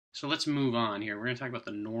So let's move on here. We're going to talk about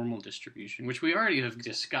the normal distribution, which we already have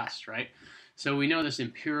discussed, right? So we know this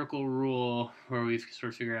empirical rule where we've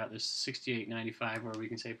sort of figured out this 68-95, where we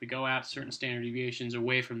can say if we go out certain standard deviations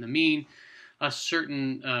away from the mean, a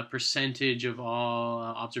certain percentage of all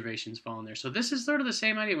observations fall in there. So this is sort of the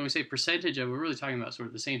same idea. When we say percentage of, we're really talking about sort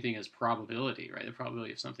of the same thing as probability, right? The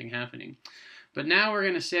probability of something happening. But now we're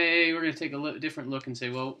going to take a different look and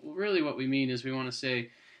say, well, really what we mean is we want to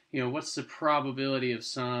say, what's the probability of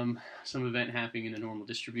some event happening in a normal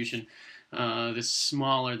distribution that's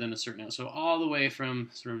smaller than a certain amount. So all the way from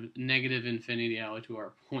sort of negative infinity out to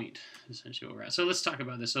our point, essentially where we're at. So let's talk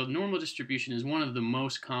about this. So normal distribution is one of the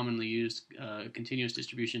most commonly used continuous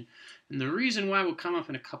distribution. And the reason why will come up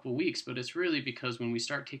in a couple weeks, but it's really because when we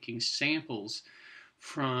start taking samples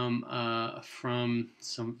from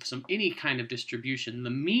any kind of distribution, the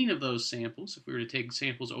mean of those samples, if we were to take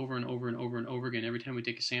samples over and over and over and over again, every time we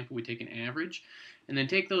take a sample we take an average, and then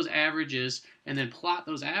take those averages and then plot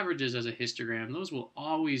those averages as a histogram, those will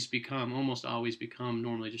almost always become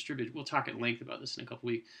normally distributed. We'll talk at length about this in a couple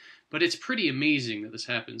weeks, but it's pretty amazing that this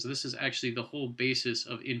happens. This is actually the whole basis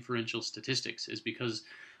of inferential statistics, is because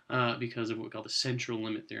of what we call the central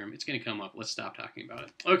limit theorem. It's going to come up. Let's stop talking about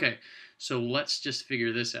it. Okay, so let's just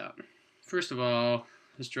figure this out. First of all,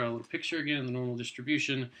 let's draw a little picture again of the normal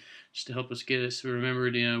distribution, just to help us get it. So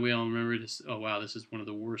remember, we all remember this. Oh wow, this is one of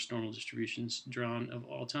the worst normal distributions drawn of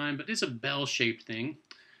all time, but it's a bell-shaped thing.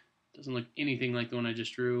 Doesn't look anything like the one I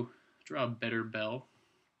just drew. Draw a better bell.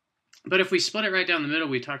 But if we split it right down the middle,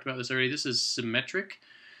 we talked about this already. This is symmetric,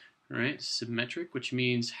 right? Symmetric, which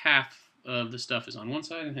means half of the stuff is on one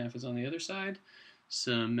side and half is on the other side.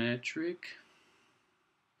 Symmetric.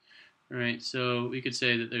 All right, so we could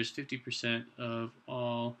say that there's 50% of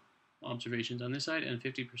all observations on this side and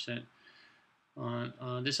 50%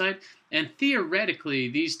 on this side. And theoretically,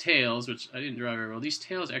 these tails, which I didn't draw very well, these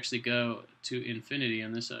tails actually go to infinity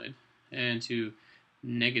on this side and to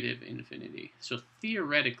negative infinity. So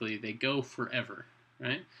theoretically, they go forever,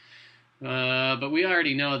 right? But we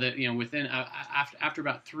already know that within after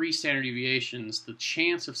about 3 standard deviations, the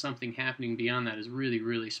chance of something happening beyond that is really,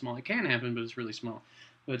 really small. It can happen, but it's really small.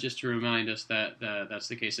 But just to remind us that that's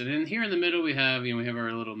the case. And then here in the middle we have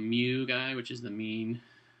our little mu guy, which is the mean.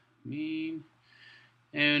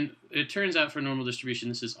 And it turns out for normal distribution,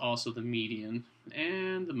 this is also the median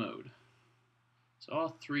and the mode. So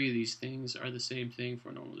all 3 of these things are the same thing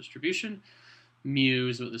for normal distribution. Mu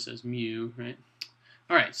is what this says, mu, right?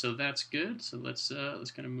 All right, so that's good. So let's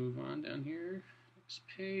kind of move on down here. Next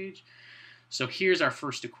page. So here's our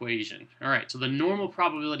first equation. All right, so the normal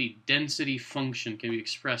probability density function can be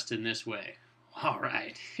expressed in this way. All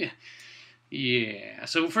right, yeah.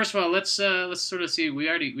 So first of all, let's sort of see.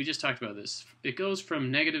 We just talked about this. It goes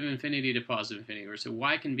from negative infinity to positive infinity. So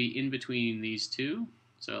y can be in between these two.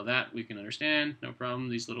 So that we can understand, no problem.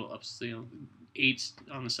 These little ups, 8s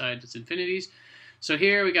on the side, it's infinities. So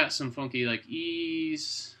here we got some funky like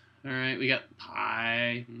e's. All right, we got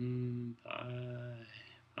pi,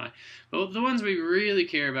 pi. But the ones we really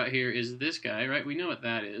care about here is this guy, right? We know what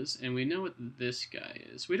that is, and we know what this guy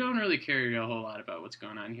is. We don't really care a whole lot about what's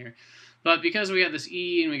going on here. But because we got this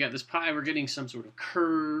e and we got this pi, we're getting some sort of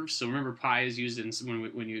curve. So remember, pi is used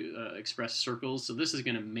when you express circles. So this is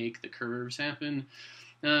going to make the curves happen.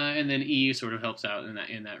 And then e sort of helps out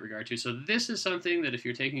in that regard too. So this is something that if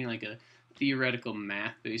you're taking like a theoretical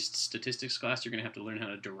math-based statistics class, you're going to have to learn how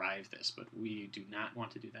to derive this, but we do not want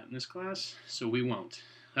to do that in this class, so we won't.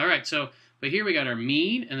 All right, but here we got our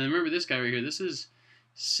mean, and then remember this guy right here, this is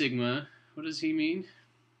sigma. What does he mean?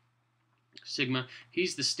 Sigma,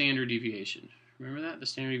 he's the standard deviation. Remember that? The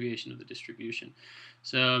standard deviation of the distribution.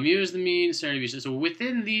 So mu is the mean, standard deviation. So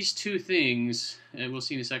within these two things, and we'll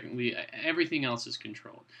see in a second, everything else is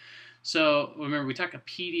controlled. So remember, we talk a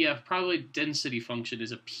PDF, probability density function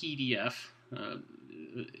is a PDF.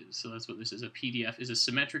 So that's what this is. A PDF is a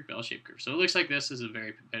symmetric bell-shaped curve. So it looks like this is a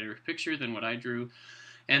very better picture than what I drew.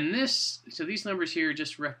 And so these numbers here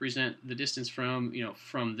just represent the distance from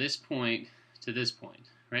this point to this point,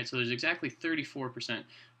 right? So there's exactly 34%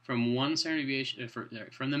 from one standard deviation,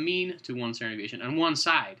 from the mean to one standard deviation on one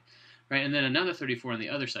side. Right, and then another 34 on the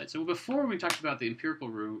other side. So before we talked about the empirical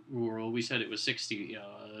rule, we said it was 65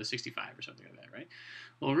 or something like that, right?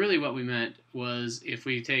 Well, really what we meant was if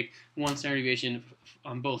we take one standard deviation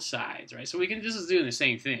on both sides, right? So this is doing the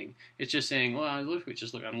same thing. It's just saying, well, we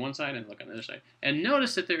just look on one side and look on the other side. And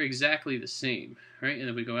notice that they're exactly the same, right? And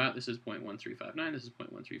if we go out, this is 0.1359, this is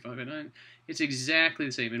 0.1359. It's exactly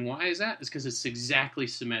the same. And why is that? It's because it's exactly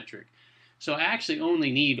symmetric. So I actually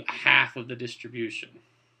only need half of the distribution.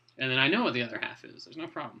 And then I know what the other half is. There's no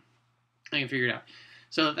problem. I can figure it out.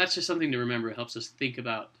 So that's just something to remember. It helps us think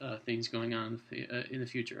about things going on in the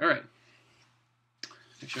future. All right.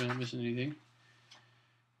 Make sure I'm not missing anything.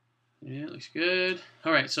 Yeah, it looks good.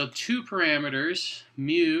 All right, so 2 parameters,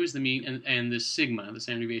 mu is the mean, and this sigma, the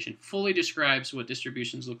standard deviation, fully describes what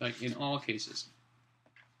distributions look like in all cases.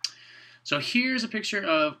 So here's a picture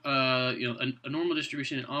of a normal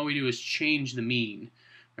distribution, and all we do is change the mean.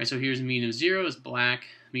 Right, so here's a mean of 0 is black,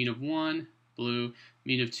 mean of 1, blue,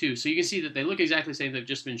 mean of 2. So you can see that they look exactly the same, they've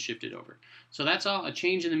just been shifted over. So that's all, a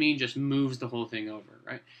change in the mean just moves the whole thing over,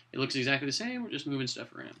 right? It looks exactly the same, we're just moving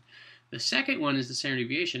stuff around. The second one is the standard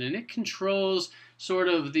deviation, and it controls sort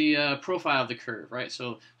of the profile of the curve, right?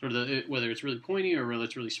 So sort of whether it's really pointy or whether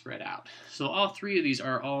it's really spread out. So all 3 of these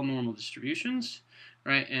are all normal distributions,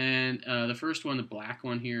 right? And the first one, the black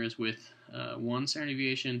one here, is with 1 standard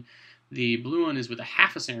deviation. The blue one is with a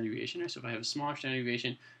half a standard deviation, right? So if I have a smaller standard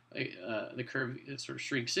deviation, the curve sort of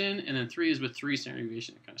shrinks in, and then 3 is with 3 standard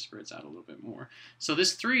deviation. It kind of spreads out a little bit more. So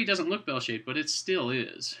this 3 doesn't look bell-shaped, but it still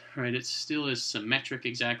is, right? It still is symmetric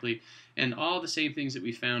exactly, and all the same things that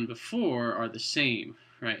we found before are the same,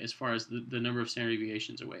 right, as far as the number of standard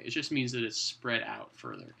deviations away. It just means that it's spread out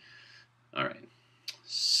further. All right,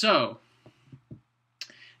 so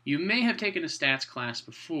you may have taken a stats class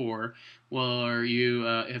before where you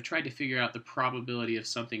have tried to figure out the probability of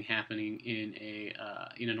something happening in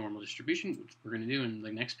a normal distribution, which we're going to do in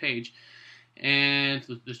the next page. And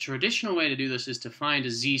the traditional way to do this is to find a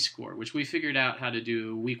z-score, which we figured out how to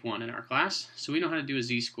do week 1 in our class. So we know how to do a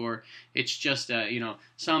z-score. It's just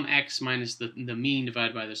some x minus the mean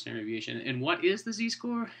divided by the standard deviation. And what is the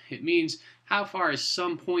z-score? It means how far is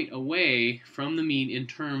some point away from the mean in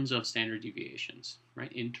terms of standard deviations,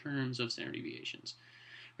 right? In terms of standard deviations,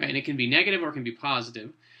 right? And it can be negative or it can be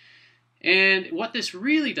positive. And what this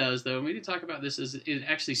really does, though, and we didn't talk about this, is it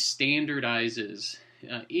actually standardizes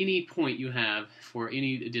any point you have for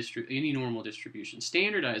any normal distribution.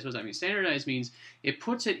 Standardize, what does that mean? Standardize means it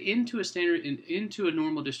puts it into a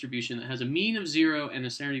normal distribution that has a mean of 0 and a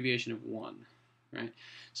standard deviation of 1, right?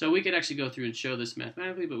 So we could actually go through and show this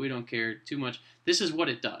mathematically, but we don't care too much. This is what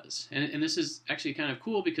it does, and this is actually kind of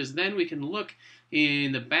cool because then we can look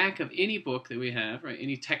in the back of any book that we have, right?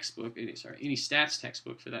 Any textbook, any stats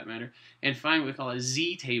textbook for that matter, and find what we call a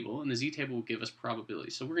z-table, and the z-table will give us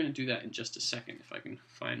probability. So we're going to do that in just a second if I can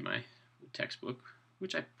find my textbook,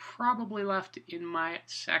 which I probably left in my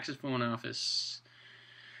saxophone office.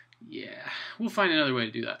 Yeah, we'll find another way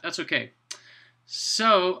to do that. That's okay.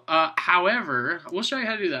 So, however, we'll show you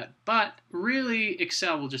how to do that. But really,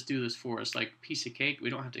 Excel will just do this for us like a piece of cake. We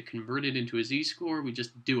don't have to convert it into a z-score. We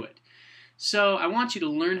just do it. So I want you to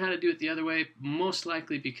learn how to do it the other way, most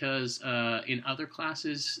likely because in other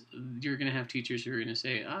classes, you're going to have teachers who are going to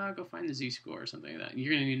say, go find the z-score or something like that. And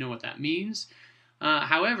you're going to need to know what that means.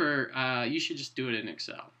 However, you should just do it in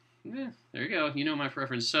Excel. Yeah, there you go. You know my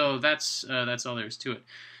preference. So that's all there is to it.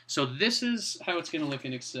 So this is how it's going to look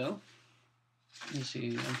in Excel. Let's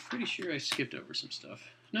see, I'm pretty sure I skipped over some stuff.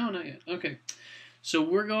 No, not yet. Okay. So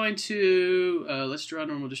we're going to, let's draw a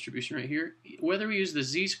normal distribution right here. Whether we use the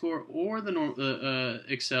z-score or the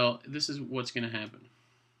Excel, this is what's going to happen.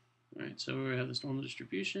 All right, so we have this normal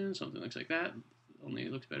distribution, something looks like that, only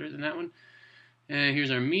it looks better than that one. And here's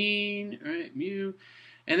our mean, right, mu.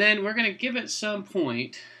 And then we're going to give it some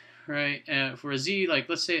point, right, for a z, like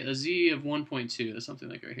let's say a z of 1.2. That's something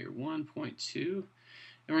like right here, 1.2.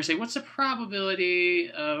 And we're going to say, what's the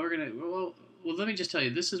probability? We're going to, well, let me just tell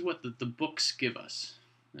you, this is what the books give us.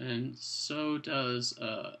 And so does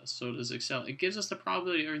Excel. It gives us the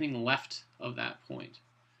probability of everything left of that point.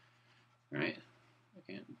 Right?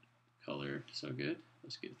 I can't color so good.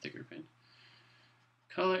 Let's get a thicker pen.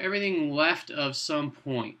 Color everything left of some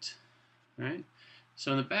point. Right?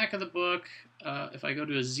 So in the back of the book, if I go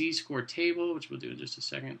to a z-score table, which we'll do in just a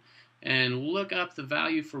second, and look up the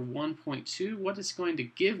value for 1.2, what it's going to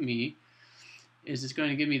give me is it's going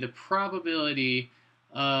to give me the probability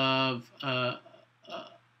of a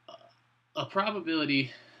probability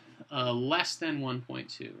less than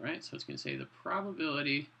 1.2, right? So it's going to say the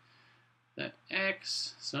probability that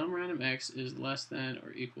x, some random x, is less than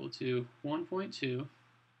or equal to 1.2,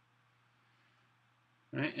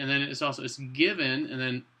 right? And then it's given, and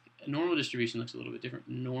then a normal distribution looks a little bit different.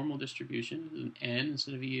 Normal distribution is an n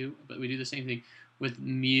instead of a u, but we do the same thing with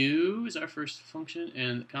mu is our first function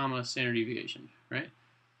and comma standard deviation, right?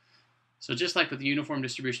 So just like with the uniform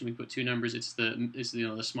distribution, we put 2 numbers. It's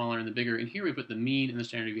the smaller and the bigger, and here we put the mean and the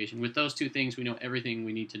standard deviation. With those 2 things, we know everything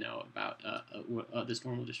we need to know about this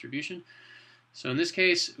normal distribution. So in this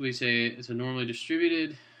case, we say it's a normally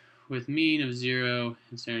distributed with mean of 0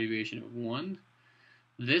 and standard deviation of 1.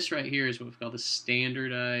 This right here is what we call the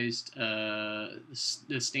standardized,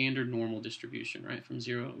 the standard normal distribution, right? From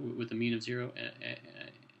 0 with a mean of 0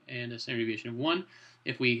 and a standard deviation of 1.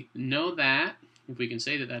 If we know that, if we can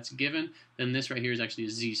say that that's given, then this right here is actually a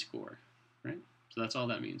z-score, right? So that's all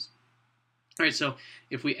that means. All right, so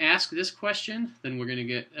if we ask this question, then we're going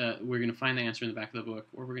to find the answer in the back of the book,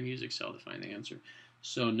 or we're going to use Excel to find the answer.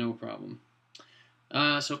 So no problem.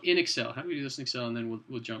 So in Excel, how do we do this in Excel? And then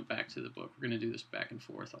we'll jump back to the book. We're going to do this back and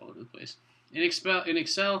forth all over the place. In Excel,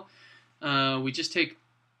 we just take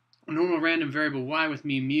a normal random variable y with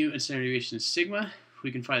mean mu and standard deviation is sigma.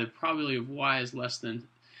 We can find the probability of y is less than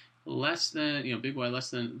big Y less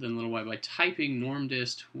than little y by typing norm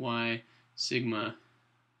dist y sigma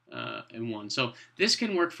and 1. So this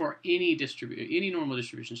can work for any normal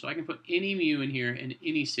distribution. So I can put any mu in here and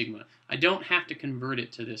any sigma. I don't have to convert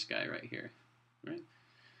it to this guy right here, right?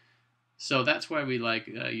 So that's why we like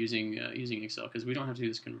using Excel, because we don't have to do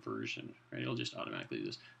this conversion, right? It'll just automatically do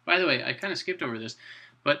this. By the way, I kind of skipped over this,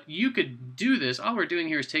 but you could do this. All we're doing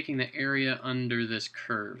here is taking the area under this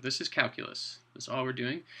curve. This is calculus. That's all we're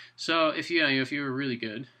doing. So if you were really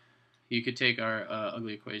good, you could take our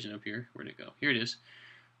ugly equation up here. Where'd it go? Here it is,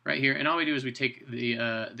 right here. And all we do is we take the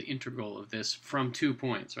integral of this from 2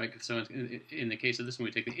 points, right? So in the case of this one,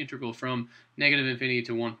 we take the integral from -infinity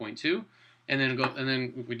to 1.2. And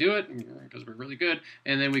then we do it because we're really good,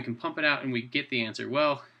 and then we can pump it out and we get the answer.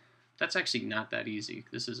 Well, that's actually not that easy.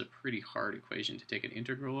 This is a pretty hard equation to take an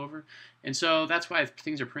integral over, and so that's why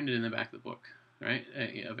things are printed in the back of the book, right?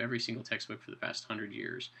 Of every single textbook for the past 100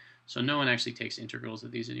 years. So no one actually takes integrals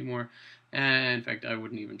of these anymore, and in fact, I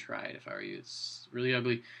wouldn't even try it if I were you. It's really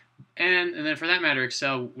ugly. And then for that matter,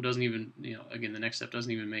 Excel doesn't even, again, the next step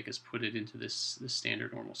doesn't even make us put it into this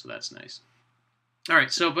standard normal, so that's nice. All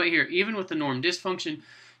right, so but here, even with the norm dist function,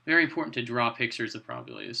 very important to draw pictures of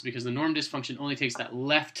probabilities, because the norm dist function only takes that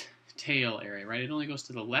left tail area, right? It only goes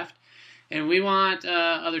to the left, and we want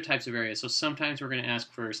other types of areas. So sometimes we're going to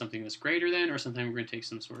ask for something that's greater than, or sometimes we're going to take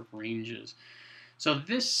some sort of ranges. So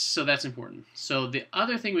that's important. So the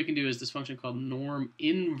other thing we can do is this function called norm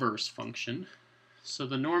inverse function. So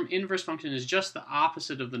the norm inverse function is just the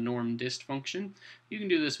opposite of the norm dist function. You can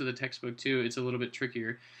do this with a textbook too. It's a little bit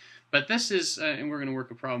trickier. But this is, and we're going to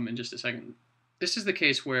work a problem in just a second. This is the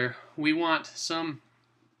case where we want some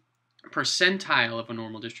percentile of a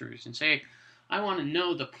normal distribution. Say, I want to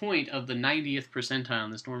know the point of the 90th percentile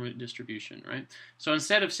in this normal distribution, right? So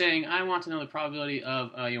instead of saying I want to know the probability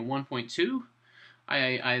of 1.2,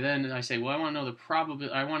 I say, well, I want to know the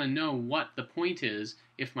probability. I want to know what the point is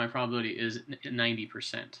if my probability is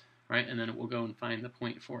 90%, right? And then it will go and find the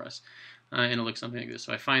point for us, and it'll look something like this.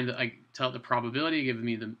 So I tell it the probability, give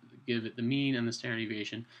it the mean and the standard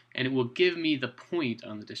deviation, and it will give me the point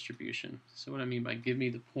on the distribution. So what I mean by give me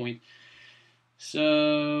the point,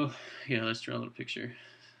 so yeah, let's draw a little picture.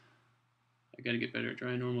 I got to get better at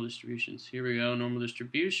drawing normal distributions. Here we go, normal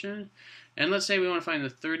distribution, and let's say we want to find the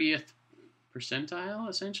 30th percentile,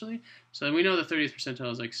 essentially. So then we know the 30th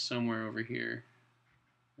percentile is like somewhere over here.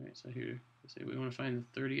 All right, so here, let's say we want to find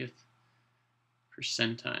the 30th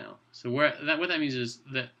percentile. So what that means is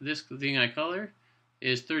that this thing I color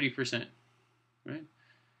is 30%, right?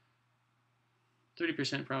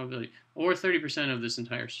 30% probability, or 30% of this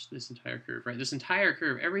entire curve, right? This entire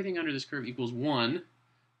curve, everything under this curve equals 1,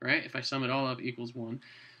 right? If I sum it all up, it equals 1.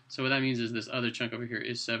 So what that means is this other chunk over here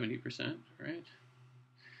is 70%, right?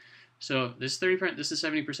 So this 30%, this is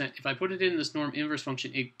 70%. If I put it in this norm inverse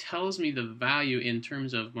function, it tells me the value in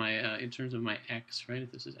terms of my x, right?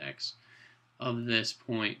 If this is x of this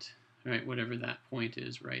point, right? Whatever that point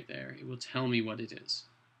is right there, it will tell me what it is,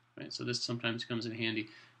 right? So this sometimes comes in handy.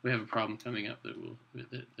 We have a problem coming up that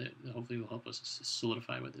hopefully will help us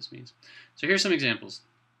solidify what this means. So here's some examples.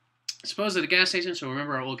 Suppose that a gas station, so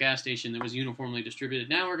remember our old gas station that was uniformly distributed.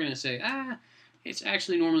 Now we're going to say, it's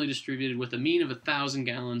actually normally distributed with a mean of 1,000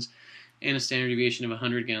 gallons and a standard deviation of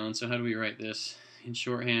 100 gallons. So how do we write this? In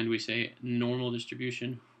shorthand, we say normal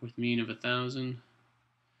distribution with mean of 1,000,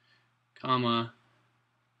 comma,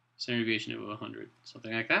 standard deviation of 100,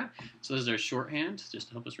 something like that. So this is our shorthand, just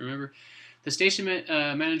to help us remember. The station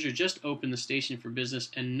manager just opened the station for business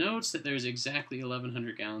and notes that there's exactly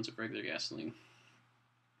 1,100 gallons of regular gasoline.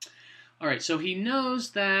 All right, so he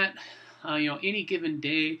knows that any given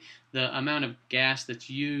day, the amount of gas that's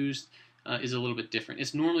used is a little bit different.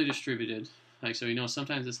 It's normally distributed. Like, so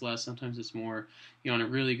sometimes it's less, sometimes it's more. On a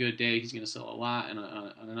really good day, he's going to sell a lot, and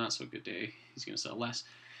on a not so good day, he's going to sell less.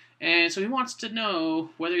 And so he wants to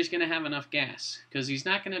know whether he's going to have enough gas, because he's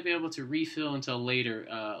not going to be able to refill until later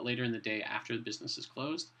in the day after the business is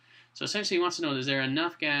closed. So essentially, he wants to know, is there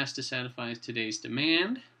enough gas to satisfy today's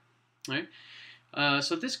demand, right?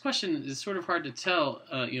 So this question is sort of hard to tell,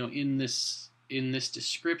 in this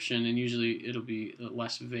description, and usually it'll be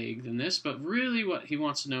less vague than this. But really, what he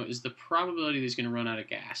wants to know is the probability that he's going to run out of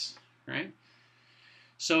gas, right?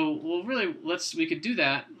 So, well, really, we could do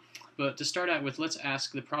that. But to start out with, let's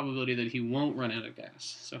ask the probability that he won't run out of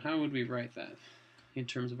gas. So how would we write that in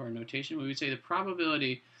terms of our notation? We would say the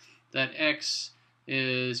probability that x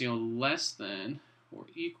is less than or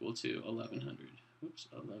equal to 1100. Oops,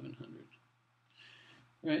 1100.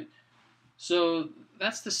 Right? So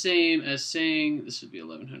that's the same as saying, this would be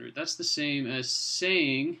 1100. That's the same as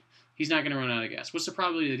saying he's not going to run out of gas. What's the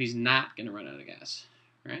probability that he's not going to run out of gas?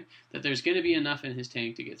 Right? That there's going to be enough in his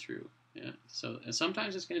tank to get through. Yeah. So and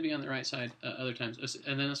sometimes it's going to be on the right side, other times.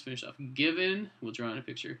 And then let's finish off. Given, we'll draw in a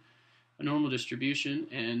picture, a normal distribution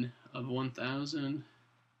n of 1,000,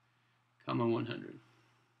 100.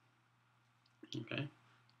 Okay.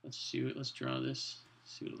 Let's draw this.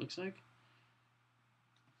 See what it looks like.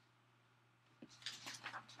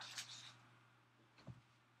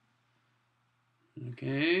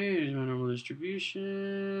 Okay, here's my normal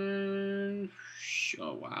distribution.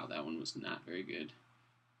 Oh wow, that one was not very good.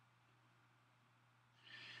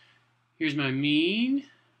 Here's my mean.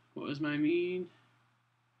 What was my mean?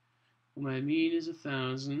 Well, my mean is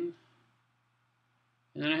 1,000.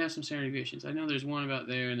 And then I have some standard deviations. I know there's one about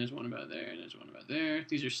there, and there's one about there, and there's one about there.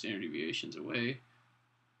 These are standard deviations away,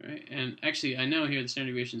 right? And actually, I know here the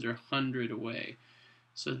standard deviations are 100 away.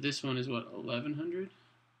 So this one is what, 1,100?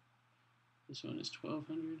 This one is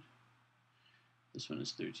 1,200. This one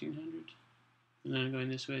is 1,300. And then I'm going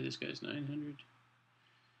this way. This guy's 900,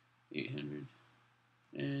 800.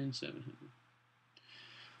 And 700.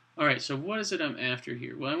 All right, so what is it I'm after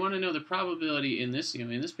here? Well, I want to know the probability in this,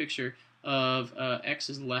 in this picture of x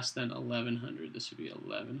is less than 1,100. This would be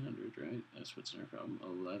 1,100, right? That's what's in our problem.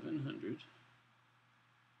 1,100.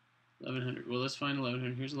 1,100. Well, let's find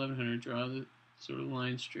 1,100. Here's 1,100. Draw the sort of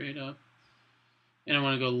line straight up. And I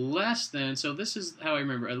want to go less than. So this is how I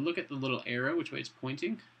remember. I look at the little arrow, which way it's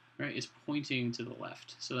pointing, right? It's pointing to the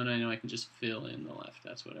left. So then I know I can just fill in the left.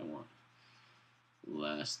 That's what I want.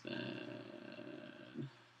 Less than.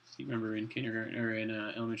 So you remember in kindergarten or in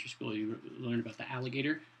elementary school, you learned about the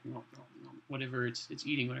alligator. Whatever it's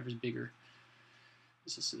eating, whatever's bigger.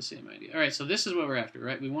 This is the same idea. All right, so this is what we're after,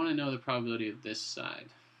 right? We want to know the probability of this side.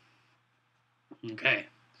 Okay.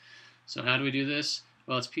 So how do we do this?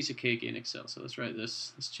 Well, it's a piece of cake in Excel. So let's write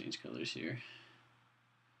this. Let's change colors here.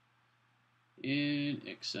 In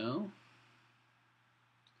Excel,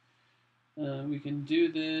 we can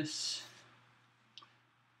do this.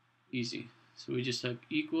 Easy. So we just type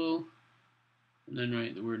equal, and then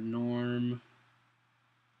write the word norm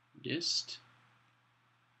dist,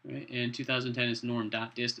 right? And 2010 is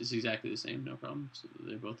norm.dist. It's exactly the same, no problem. So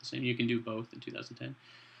they're both the same. You can do both in 2010.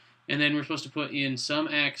 And then we're supposed to put in some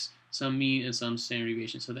x, some mean, and some standard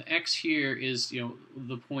deviation. So the x here is,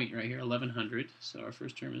 the point right here, 1,100. So our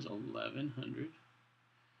first term is 1,100.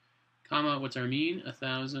 Comma, what's our mean?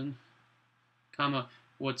 1,000. Comma,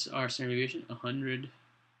 what's our standard deviation? 100.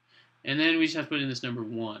 And then we just have to put in this number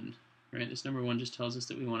 1, right? This number 1 just tells us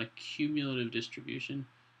that we want a cumulative distribution,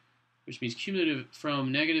 which means cumulative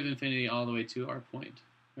from negative infinity all the way to our point,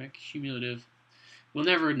 right? Cumulative. We'll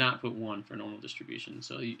never not put 1 for normal distribution.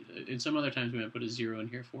 So in some other times we might put a 0 in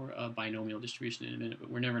here for a binomial distribution in a minute, but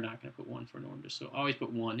we're never not going to put 1 for norm. So always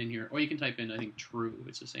put 1 in here. Or you can type in, I think, true.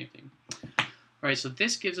 It's the same thing. All right, so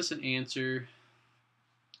this gives us an answer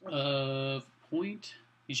of point.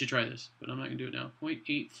 You should try this, but I'm not going to do it now.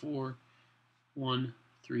 0.8413.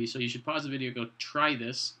 So you should pause the video, go try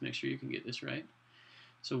this. Make sure you can get this right.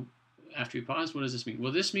 So after you pause, what does this mean?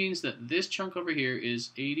 Well, this means that this chunk over here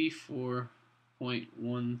is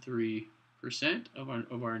 84.13%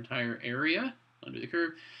 of our entire area under the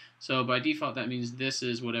curve. So by default, that means this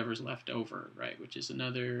is whatever's left over, right? Which is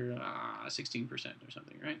another 16% or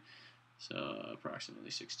something, right? So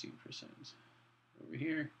approximately 16% over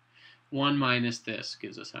here. 1 minus this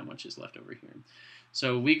gives us how much is left over here.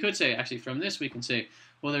 So we could say, actually from this, we can say,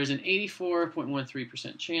 well, there's an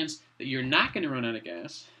 84.13% chance that you're not going to run out of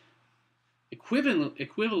gas.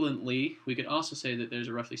 Equivalently, we could also say that there's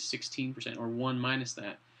a roughly 16%, or 1 minus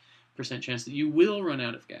that percent chance that you will run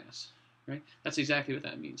out of gas. Right? That's exactly what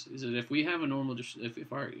that means. Is that if we have a normal,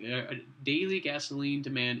 if our daily gasoline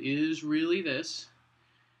demand is really this,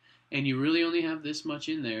 and you really only have this much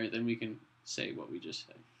in there, then we can say what we just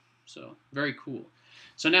said. So, very cool.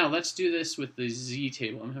 So now let's do this with the Z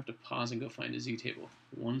table. I'm going to have to pause and go find a Z table.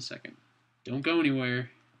 1 second. Don't go anywhere.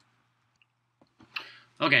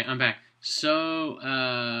 Okay, I'm back. So,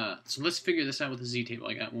 so let's figure this out with the Z table.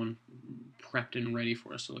 I got one prepped and ready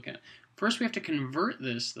for us to look at. First, we have to convert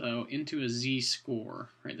this, though, into a z-score,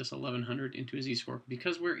 right? This 1100 into a z-score,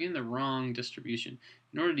 because we're in the wrong distribution.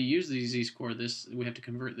 In order to use the z-score, we have to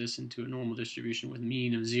convert this into a normal distribution with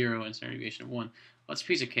mean of 0 and standard deviation of 1. Well, that's a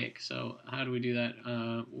piece of cake. So how do we do that?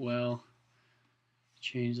 Well,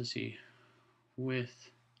 let's see,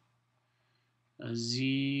 with a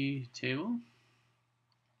z-table.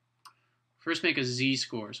 First, make a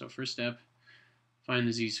z-score. So first step, find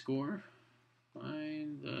the z-score.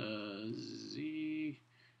 Find the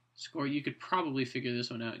z-score. You could probably figure this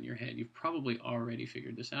one out in your head. You've probably already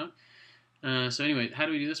figured this out. So anyway, how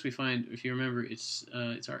do we do this? We find, if you remember, it's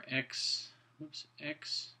our x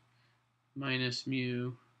minus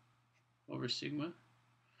mu over sigma.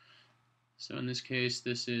 So in this case,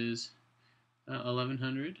 this is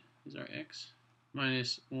 1100 is our x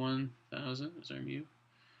minus 1000 is our mu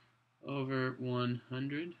over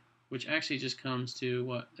 100, which actually just comes to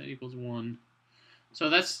what? That equals 1. So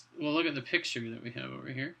that's, well, look at the picture that we have over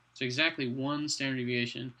here. It's exactly 1 standard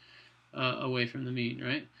deviation away from the mean,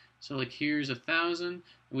 right? So like here's 1000, and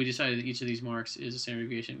we decided that each of these marks is a standard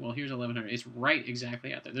deviation. Well, here's 1100. It's right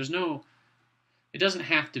exactly out there. There's no, it doesn't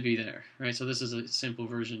have to be there, right? So this is a simple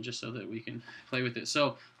version just so that we can play with it.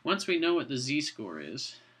 So once we know what the z-score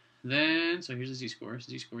is, then, so here's the z-score.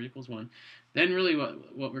 Z-score equals 1. Then really what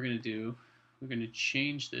we're going to do, we're going to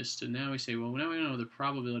change this to, now we say, well, now we know the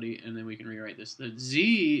probability, and then we can rewrite this. The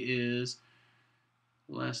z is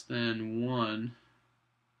less than 1,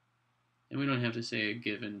 and we don't have to say a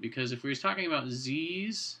given, because if we were talking about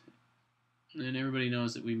z's, then everybody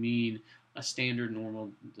knows that we mean a standard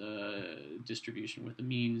normal distribution with the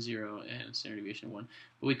mean 0 and standard deviation of 1.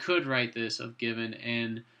 But we could write this of given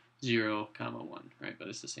n 0, 1, right? But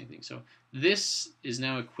it's the same thing. So this is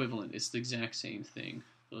now equivalent. It's the exact same thing.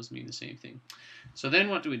 Those mean the same thing. So then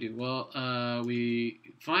what do we do? Well, we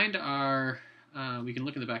find our, we can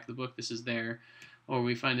look in the back of the book. This is there. Or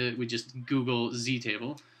we find it, we just Google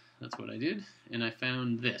z-table. That's what I did. And I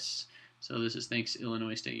found this. So this is thanks to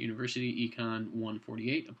Illinois State University, Econ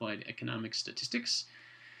 148, Applied Economic Statistics.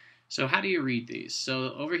 So how do you read these?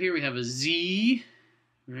 So over here we have a z,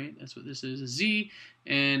 right? That's what this is, a z.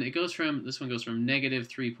 And it goes from, this one goes from negative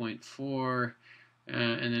 3.4,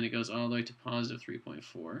 and then it goes all the way to positive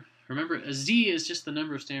 3.4. Remember, a z is just the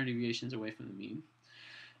number of standard deviations away from the mean.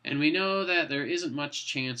 And we know that there isn't much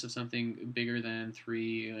chance of something bigger than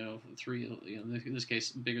 3, in this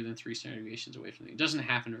case, bigger than 3 standard deviations away from the mean. It doesn't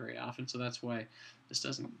happen very often, so that's why this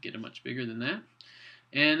doesn't get much bigger than that.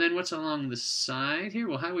 And then what's along the side here?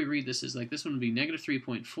 Well, how we read this is like this one would be negative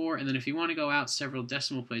 3.4, and then if you want to go out several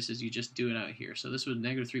decimal places, you just do it out here. So this would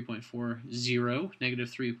negative 3.40, negative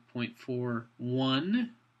 3.41.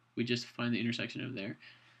 We just find the intersection of there.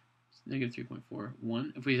 It's negative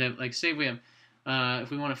 3.41. If we have, like, say we have,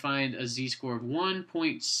 if we want to find a z-score of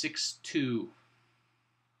 1.62,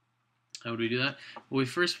 how would we do that? Well, we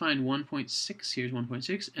first find 1.6. Here's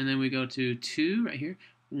 1.6, and then we go to 2 right here.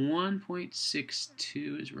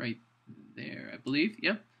 1.62 is right there, I believe.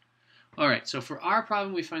 Yep. All right, so for our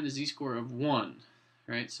problem, we find the z-score of 1,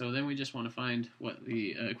 right? So then we just want to find what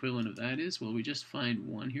the equivalent of that is. Well, we just find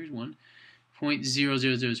 1. Here's 1.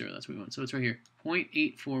 0.0000, that's what we want. So it's right here,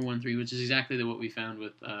 0.8413, which is exactly what we found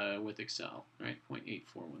with Excel, right?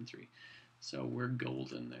 0.8413. So we're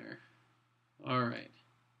golden there. All right.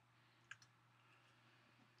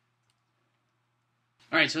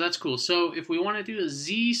 All right, so that's cool. So if we want to do a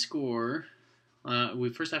z-score, we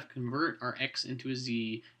first have to convert our x into a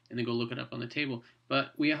z and then go look it up on the table.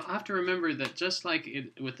 But we have to remember that just like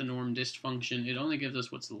with the norm dist function, it only gives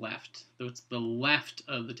us what's left. What's the left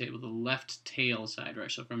of the table, the left tail side,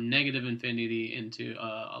 right? So from negative infinity into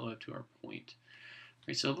all the way up to our point.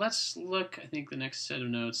 Right, so let's look, I think the next set of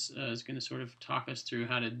notes is going to sort of talk us through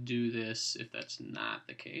how to do this if that's not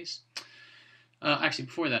the case. Actually,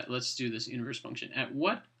 before that, let's do this inverse function. At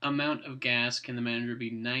what amount of gas can the manager be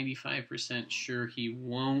 95% sure he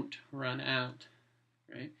won't run out?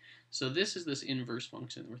 Right? So this is this inverse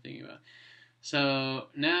function that we're thinking about. So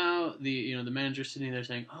now the manager's sitting there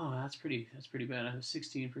saying, "Oh, that's pretty bad. I have a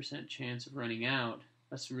 16% chance of running out.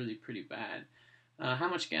 That's really pretty bad. How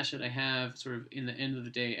much gas should I have sort of in the end of the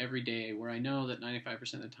day every day where I know that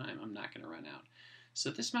 95% of the time I'm not going to run out?" So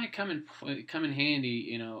this might come in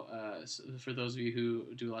handy, for those of you who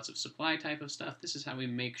do lots of supply type of stuff. This is how we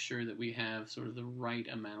make sure that we have sort of the right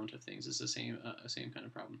amount of things. It's the same kind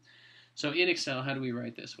of problem. So in Excel, how do we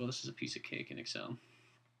write this? Well, this is a piece of cake in Excel.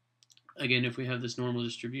 Again, if we have this normal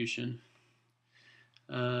distribution,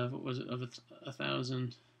 what was it, of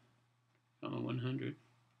 1,000, 100.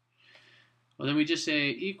 Well, then we just say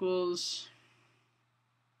equals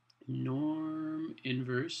norm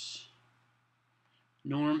inverse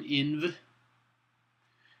norm inv.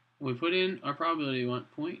 We put in our probability we want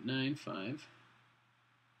 0.95,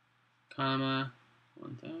 comma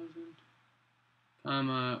 1000,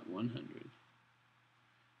 comma 100.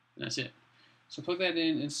 And that's it. So plug that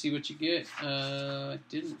in and see what you get. I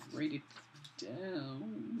didn't write it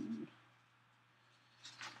down.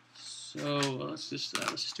 So let's just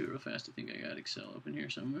do it real fast. I think I got Excel open here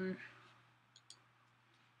somewhere.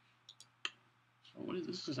 Oh, what is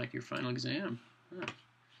this? This is like your final exam. Huh.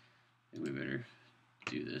 I think we better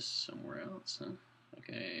do this somewhere else, huh?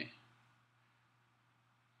 Okay.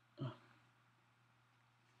 Oh.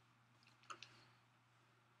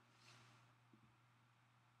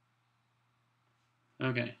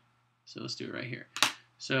 Okay, so let's do it right here.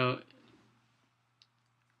 So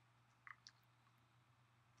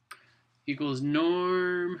equals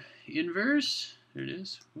norm inverse. There it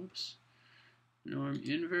is. Whoops. Norm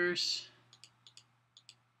inverse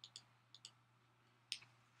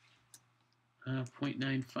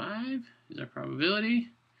 0.95 is our probability.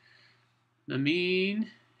 The mean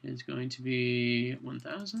is going to be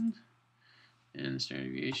 1000, and the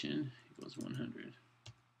standard deviation equals 100.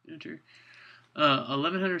 Enter.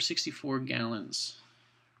 1164 gallons.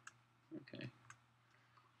 Okay.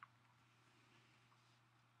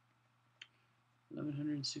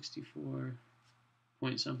 1164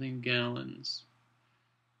 point something gallons.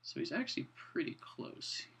 So he's actually pretty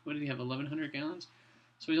close. What did he have, 1100 gallons?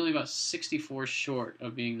 So he's only about 64 short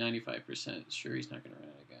of being 95% sure he's not going to run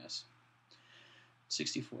out of gas.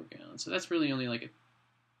 64 gallons. So that's really only like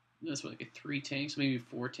that's what, like 3 tanks, maybe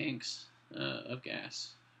 4 tanks of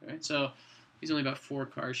gas, right? So he's only about 4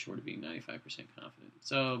 cars short of being 95% confident.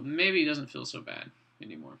 So maybe he doesn't feel so bad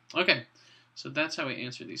anymore. Okay, so that's how we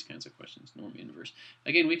answer these kinds of questions, norm inverse.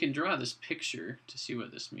 Again, we can draw this picture to see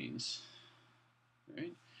what this means,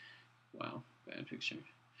 right? Wow, bad picture.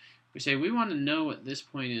 We say we want to know what this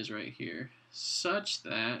point is right here, such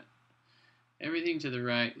that everything to the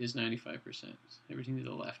right is 95%. Everything to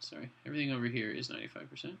the left, sorry. Everything over here is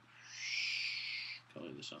 95%.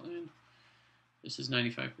 Color this all in. This is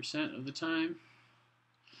 95% of the time.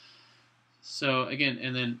 So again,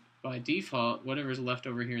 and then by default, whatever's left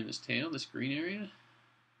over here in this tail, this green area,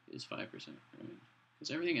 is 5%, right? Because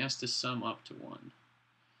everything has to sum up to 1,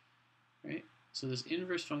 right? So this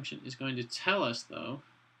inverse function is going to tell us, though,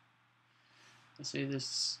 let's say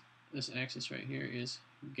this axis right here is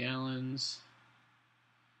gallons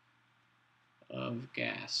of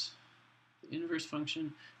gas. The inverse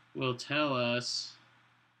function will tell us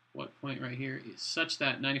what point right here is such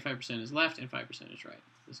that 95% is left and 5% is right.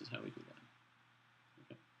 This is how we do that.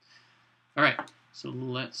 Okay. All right, so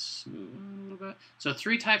let's move on a little bit. So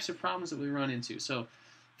 3 types of problems that we run into. So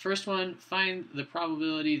first one, find the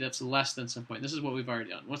probability that's less than some point. This is what we've already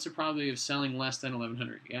done. What's the probability of selling less than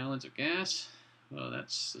 1100 gallons of gas? Well,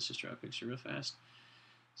 let's just draw a picture real fast.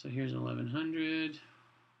 So here's 1100.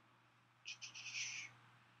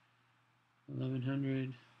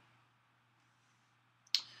 1100.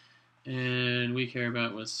 And we care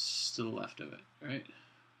about what's to the left of it, right?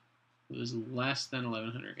 It was less than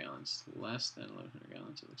 1100 gallons. Less than 1100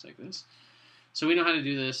 gallons. It looks like this. So we know how to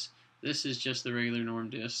do this. This is just the regular norm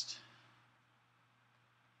dist.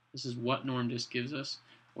 This is what norm dist gives us,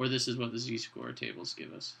 or this is what the z-score tables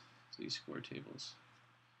give us. Z-score tables.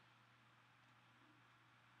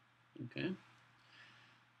 Okay.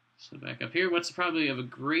 So back up here, what's the probability of a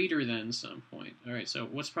greater than some point? All right, so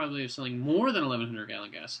what's the probability of selling more than 1100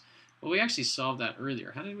 gallon gas? Well, we actually solved that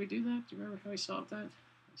earlier. How did we do that? Do you remember how we solved that?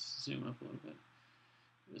 Let's zoom up a little bit.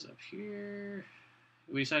 It was up here.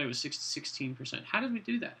 We decided it was 16%. How did we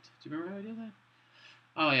do that? Do you remember how we did that?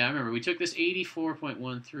 Oh, yeah, I remember. We took this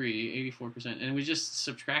 84.13, 84%, and we just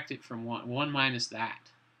subtracted from 1 minus that,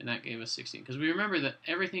 and that gave us 16. Because we remember that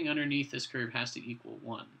everything underneath this curve has to equal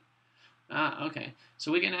 1. Ah, okay.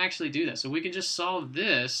 So we can actually do that. So we can just solve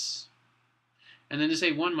this, and then just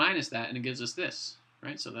say 1 minus that, and it gives us this,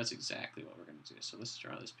 right? So that's exactly what we're going to do. So let's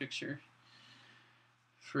draw this picture.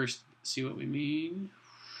 First, see what we mean.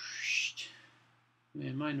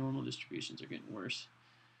 Man, my normal distributions are getting worse.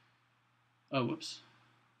 Oh, whoops.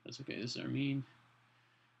 That's okay. This is our mean.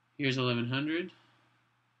 Here's 1100.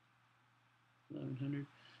 1100.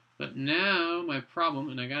 But now my problem,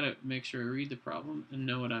 and I got to make sure I read the problem and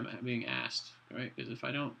know what I'm being asked, right? Because if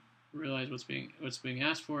I don't realize what's being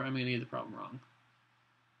asked for, I'm going to get the problem wrong.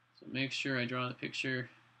 So make sure I draw the picture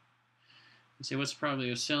and say what's the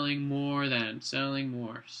probability of selling more than, selling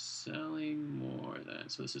more than.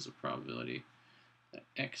 So this is a probability that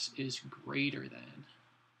x is greater than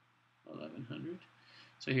 1100.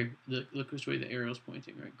 So here, look which way the arrow is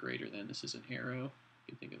pointing, right? Greater than. This is an arrow. You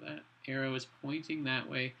can think of that. Arrow is pointing that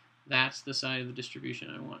way. That's the side of the distribution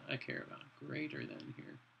I care about. Greater than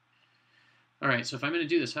here. All right, so if I'm going to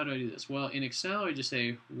do this, how do I do this? Well, in Excel, I just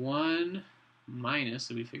say 1 minus,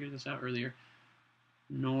 so we figured this out earlier,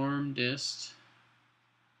 norm dist,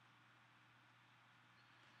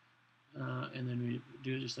 and then we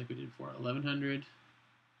do it just like we did before, 1100,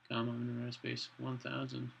 comma, I'm going to run a space,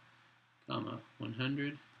 1000, comma,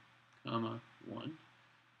 100, comma, 1. Look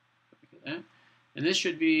at that. And this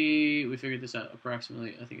should be, we figured this out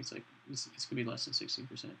approximately, I think it's like, it's going to be less than 16%,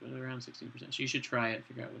 but around 16%. So you should try it,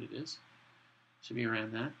 figure out what it is. Should be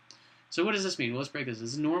around that. So what does this mean? Well, let's break this.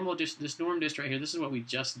 This norm dist right here, this is what we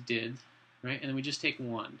just did, right? And then we just take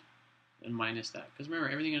 1 and minus that. Because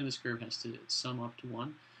remember, everything under this curve has to sum up to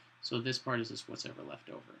 1. So this part is just what's ever left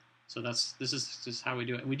over. So this is just how we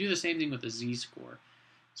do it. And we do the same thing with the z-score.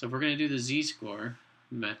 So if we're going to do the z-score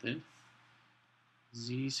method,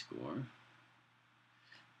 z-score,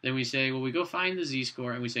 then we say, well, we go find the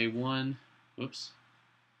z-score, and we say 1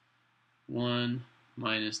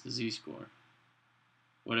 minus the z-score.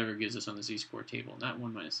 Whatever gives us on the z-score table. Not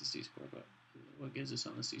 1 minus the z-score, but what gives us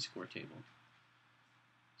on the z-score table.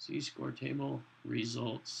 Z-score table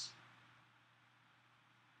results.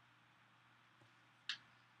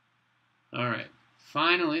 All right.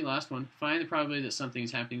 Finally, last one. Find the probability that something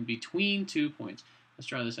is happening between 2 points. Let's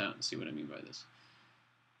try this out and see what I mean by this.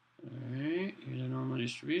 All right. Here's a normal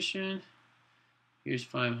distribution. Here's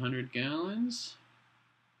 500 gallons.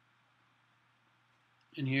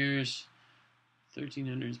 And here's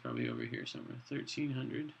 1,300 is probably over here somewhere.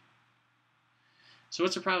 1,300. So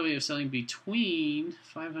what's the probability of selling between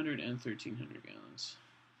 500 and 1,300 gallons?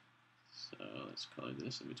 So let's color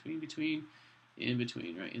this in between,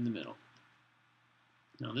 right in the middle.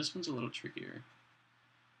 Now this one's a little trickier,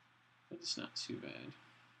 but it's not too bad.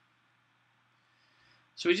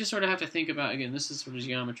 So we just sort of have to think about, again, this is sort of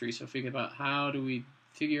geometry, so think about how do we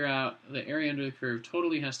figure out the area under the curve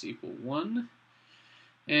totally has to equal 1.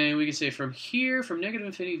 And we can say from here, from negative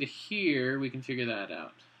infinity to here, we can figure that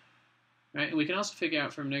out. Right? And we can also figure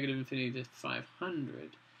out from negative infinity to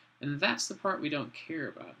 500. And that's the part we don't care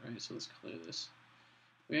about, right? So let's clear this.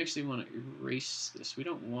 We actually want to erase this. We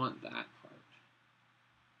don't want that part.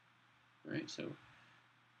 Right? So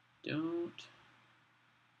don't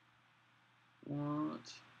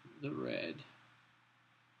want the red.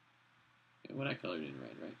 Okay, what I colored in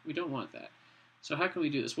red, right? We don't want that. So how can we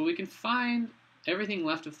do this? Well, we can find everything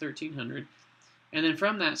left of 1,300, and then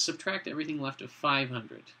from that subtract everything left of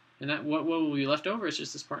 500. And that what will be left over is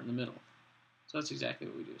just this part in the middle. So that's exactly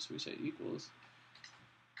what we do. So we say equals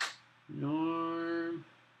norm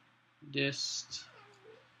dist.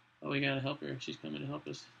 Oh, we gotta help her. She's coming to help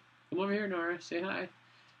us. Come over here, Nora. Say hi.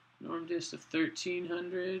 Norm dist of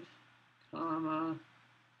 1,300, comma.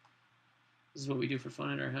 This is what we do for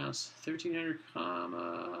fun at our house. 1,300,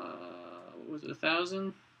 comma. What was it?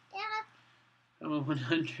 1,000. Yeah. Comma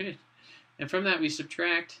 100. And from that we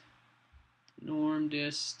subtract norm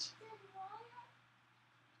dist.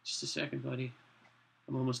 Just a second, buddy.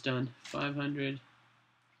 I'm almost done. 500,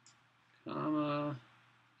 comma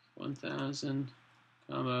 1,000,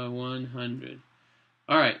 comma 100.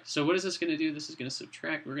 All right, so what is this going to do? This is going to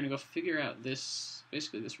subtract. We're going to go figure out this,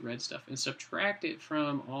 basically this red stuff, and subtract it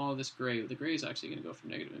from all this gray. The gray is actually going to go from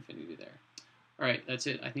negative infinity to there. All right, that's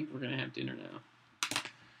it. I think we're going to have dinner now.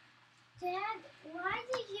 Dad, why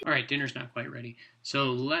did you... All right, dinner's not quite ready.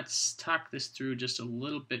 So let's talk this through just a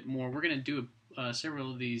little bit more. We're going to do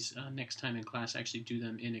several of these next time in class. Actually do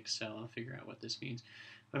them in Excel. I'll figure out what this means.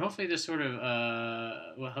 But hopefully this sort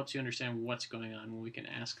of helps you understand what's going on when we can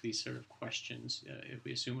ask these sort of questions if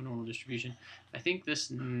we assume a normal distribution. I think this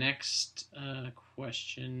next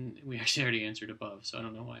question we actually already answered above, so I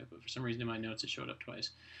don't know why, but for some reason in my notes it showed up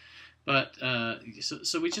twice. But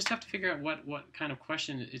so we just have to figure out what kind of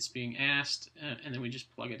question it's being asked, and then we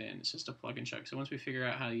just plug it in. It's just a plug and chug. So once we figure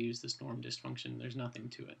out how to use this norm dist function, there's nothing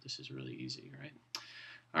to it. This is really easy, right?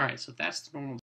 All right, so that's the normal